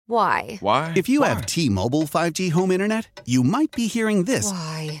Why? Why? If you have T-Mobile 5G home internet, you might be hearing this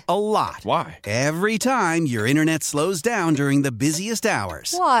Why? a lot. Why? Every time your internet slows down during the busiest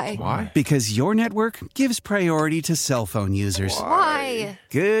hours. Why? Why? Because your network gives priority to cell phone users. Why?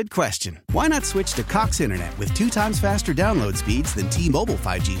 Good question. Why not switch to Cox Internet with 2 times faster download speeds than T-Mobile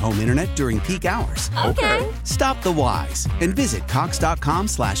 5G home internet during peak hours? Okay. Stop the whys and visit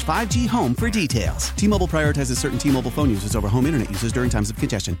cox.com/5G home for details. T-Mobile prioritizes certain T-Mobile phone users over home internet users during times of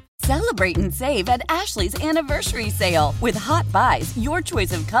congestion. Celebrate and save at Ashley's Anniversary Sale. With Hot Buys, your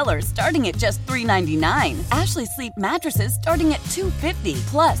choice of colors starting at just $3.99. Ashley Sleep mattresses starting at $2.50.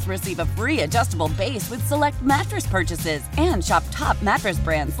 Plus, receive a free adjustable base with select mattress purchases. And shop top mattress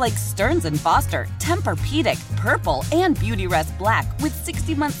brands like Stearns & Foster, Tempur-Pedic, Purple, and Beautyrest Black with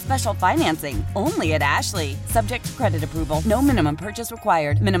 60-month special financing. Only at Ashley. Subject to credit approval. No minimum purchase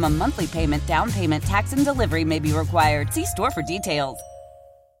required. Minimum monthly payment, down payment, tax, and delivery may be required. See store for details.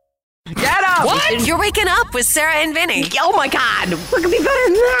 Get up! What? You're waking up with Sarah and Vinny. Oh my God! What could be better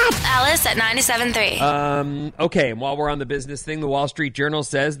than that? Alice at 97.3. Okay, and while we're on the business thing, the Wall Street Journal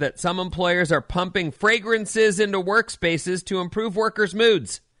says that some employers are pumping fragrances into workspaces to improve workers'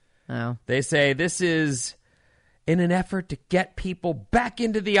 moods. Oh. They say this is in an effort to get people back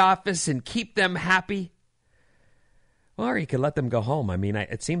into the office and keep them happy. Well, or you could let them go home. I mean,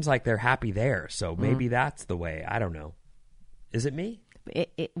 it seems like they're happy there, so maybe that's the way. I don't know. Is it me?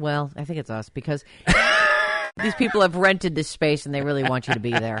 Well, I think it's us because these people have rented this space and they really want you to be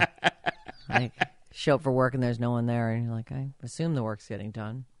there. Like, show up for work and there's no one there, and you're like, I assume the work's getting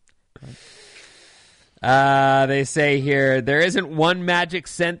done. They say here there isn't one magic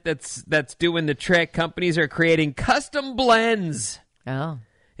scent that's doing the trick. Companies are creating custom blends,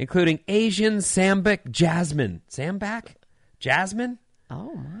 including Asian Sambac Jasmine. Jasmine?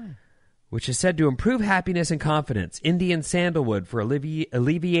 Oh my! Which is said to improve happiness and confidence. Indian sandalwood for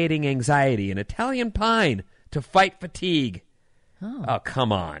alleviating anxiety, and Italian pine to fight fatigue. Oh,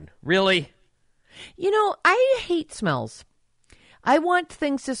 come on. Really? You know, I hate smells. I want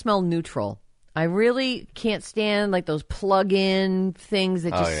things to smell neutral. I really can't stand like those plug-in things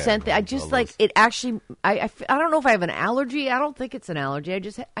that just scent. I just like it. Actually, I don't know if I have an allergy. I don't think it's an allergy. I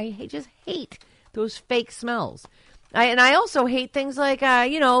just hate those fake smells. I also hate things like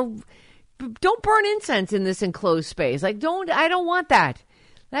don't burn incense in this enclosed space. Like, I don't want that.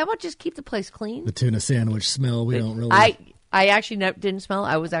 I want just keep the place clean. The tuna sandwich smell, we don't really. I actually didn't smell.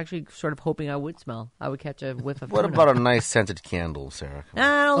 I was actually sort of hoping I would smell. I would catch a whiff of What tuna. about a nice scented candle, Sarah?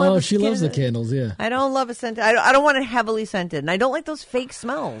 I don't love she loves the candles, yeah. I don't love a scent. I don't want it heavily scented. And I don't like those fake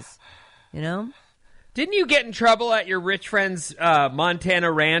smells, you know? Didn't you get in trouble at your rich friend's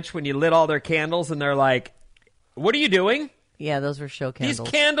Montana ranch when you lit all their candles and they're like, what are you doing? Yeah, those were show candles. These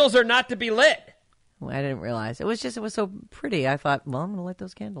candles are not to be lit. Well, I didn't realize. It was so pretty. I thought, well, I'm going to light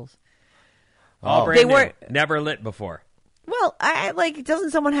those candles. All brand new. Never lit before. Well,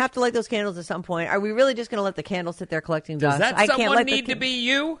 doesn't someone have to light those candles at some point? Are we really just going to let the candles sit there collecting dust? Does that someone need to be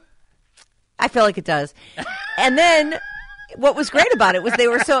you? I feel like it does. And then what was great about it was they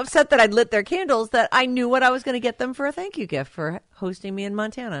were so upset that I'd lit their candles that I knew what I was going to get them for a thank you gift for hosting me in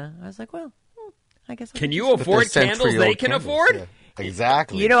Montana. I was like, well, I guess. Can you afford candles they can afford? Yeah.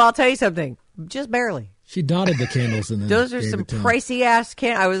 Exactly. You know, I'll tell you something. Just barely. She dotted the candles in there. Those are some pricey ass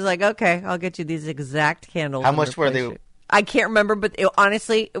candles. I was like, okay, I'll get you these exact candles. How much were they? I can't remember, but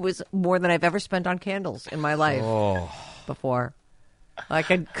honestly, it was more than I've ever spent on candles in my life before. I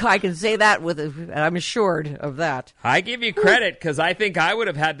can say that I'm assured of that. I give you credit because I think I would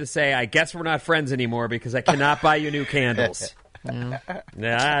have had to say, I guess we're not friends anymore because I cannot buy you new candles. Yeah,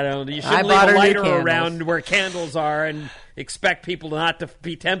 I don't. You shouldn't leave a lighter around where candles are and expect people not to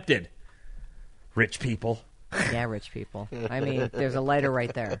be tempted. Rich people. Yeah, rich people. I mean, there's a lighter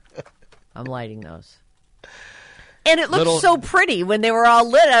right there. I'm lighting those. And it looked so pretty when they were all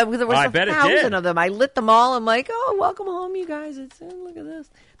lit. There was 1,000 of them. I lit them all. I'm like, oh, welcome home, you guys. Look at this.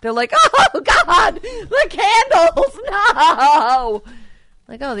 They're like, oh, God, the candles. No.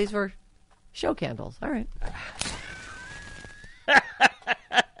 Like, oh, these were show candles. All right.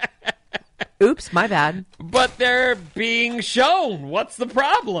 Oops, my bad. But they're being shown. What's the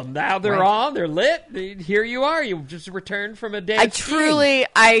problem? Now they're on, they're lit. Here you are. You just returned from a day of skiing.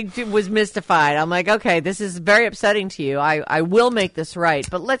 I was mystified. I'm like, okay, this is very upsetting to you. I will make this right.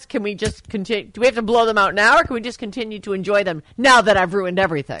 But can we just continue? Do we have to blow them out now, or can we just continue to enjoy them now that I've ruined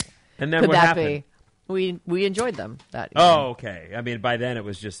everything? And then what happened? We enjoyed them. Okay. I mean, by then it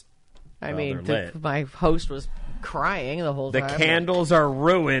was just, my host was crying the whole time. The candles are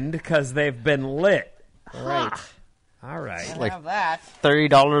ruined because they've been lit. Right. All right. Like have that.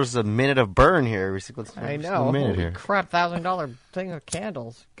 $30 a minute of burn here. I know. A minute Holy here. crap, $1,000 thing of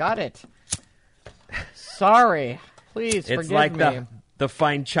candles. Got it. Sorry. Please forgive me. It's like the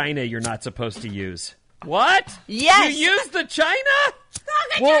fine china you're not supposed to use. What? Yes! You use the china?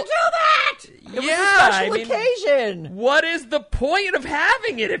 How could you do that? It was a special occasion. What is the point of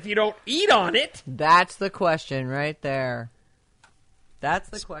having it if you don't eat on it? That's the question right there. That's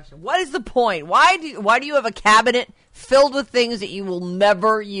the question. What is the point? Why do you have a cabinet filled with things that you will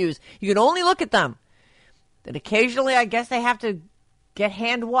never use? You can only look at them. That occasionally, I guess they have to get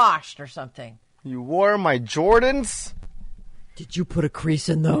hand washed or something. You wore my Jordans? Did you put a crease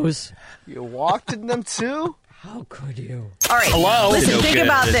in those? You walked in them too? How could you? All right. Hello? Listen, No think good.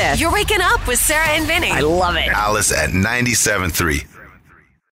 about this. You're waking up with Sarah and Vinny. I love it. Alice at 97.3.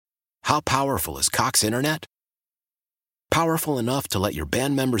 How powerful is Cox Internet? Powerful enough to let your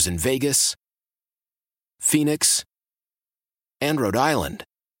band members in Vegas, Phoenix, and Rhode Island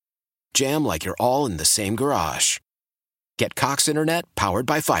jam like you're all in the same garage. Get Cox Internet powered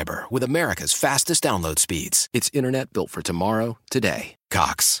by fiber with America's fastest download speeds. It's internet built for tomorrow, today.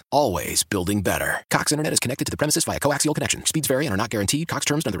 Cox, always building better. Cox Internet is connected to the premises via coaxial connection. Speeds vary and are not guaranteed. Cox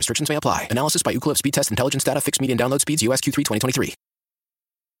terms and other restrictions may apply. Analysis by Ookla Speed Test Intelligence Data. Fixed median download speeds. US Q3 2023.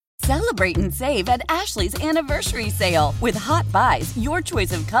 Celebrate and save at Ashley's Anniversary Sale. With Hot Buys, your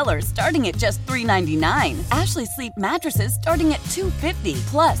choice of colors starting at just $3.99. Ashley Sleep mattresses starting at $2.50.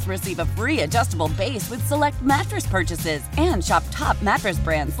 Plus, receive a free adjustable base with select mattress purchases. And shop top mattress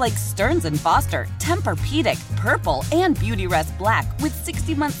brands like Stearns & Foster, Tempur-Pedic, Purple, and Beautyrest Black with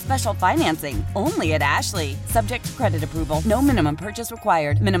 60-month special financing. Only at Ashley. Subject to credit approval. No minimum purchase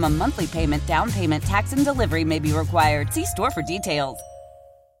required. Minimum monthly payment, down payment, tax, and delivery may be required. See store for details.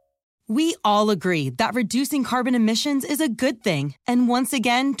 We all agree that reducing carbon emissions is a good thing. And once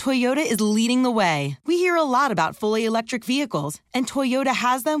again, Toyota is leading the way. We hear a lot about fully electric vehicles, and Toyota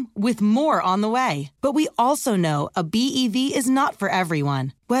has them with more on the way. But we also know a BEV is not for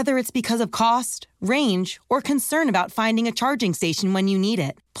everyone, whether it's because of cost, range, or concern about finding a charging station when you need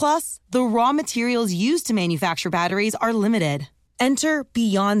it. Plus, the raw materials used to manufacture batteries are limited. Enter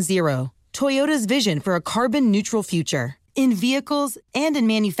Beyond Zero, Toyota's vision for a carbon-neutral future. In vehicles and in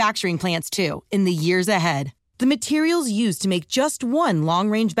manufacturing plants, too, in the years ahead. The materials used to make just one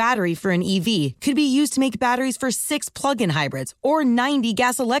long-range battery for an EV could be used to make batteries for 6 plug-in hybrids or 90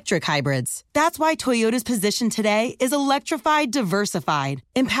 gas-electric hybrids. That's why Toyota's position today is electrified, diversified,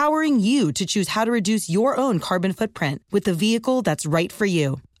 empowering you to choose how to reduce your own carbon footprint with the vehicle that's right for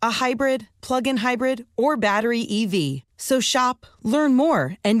you. A hybrid, plug-in hybrid, or battery EV. So shop, learn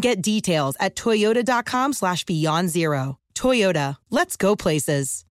more, and get details at toyota.com/beyondzero. Toyota, let's go places.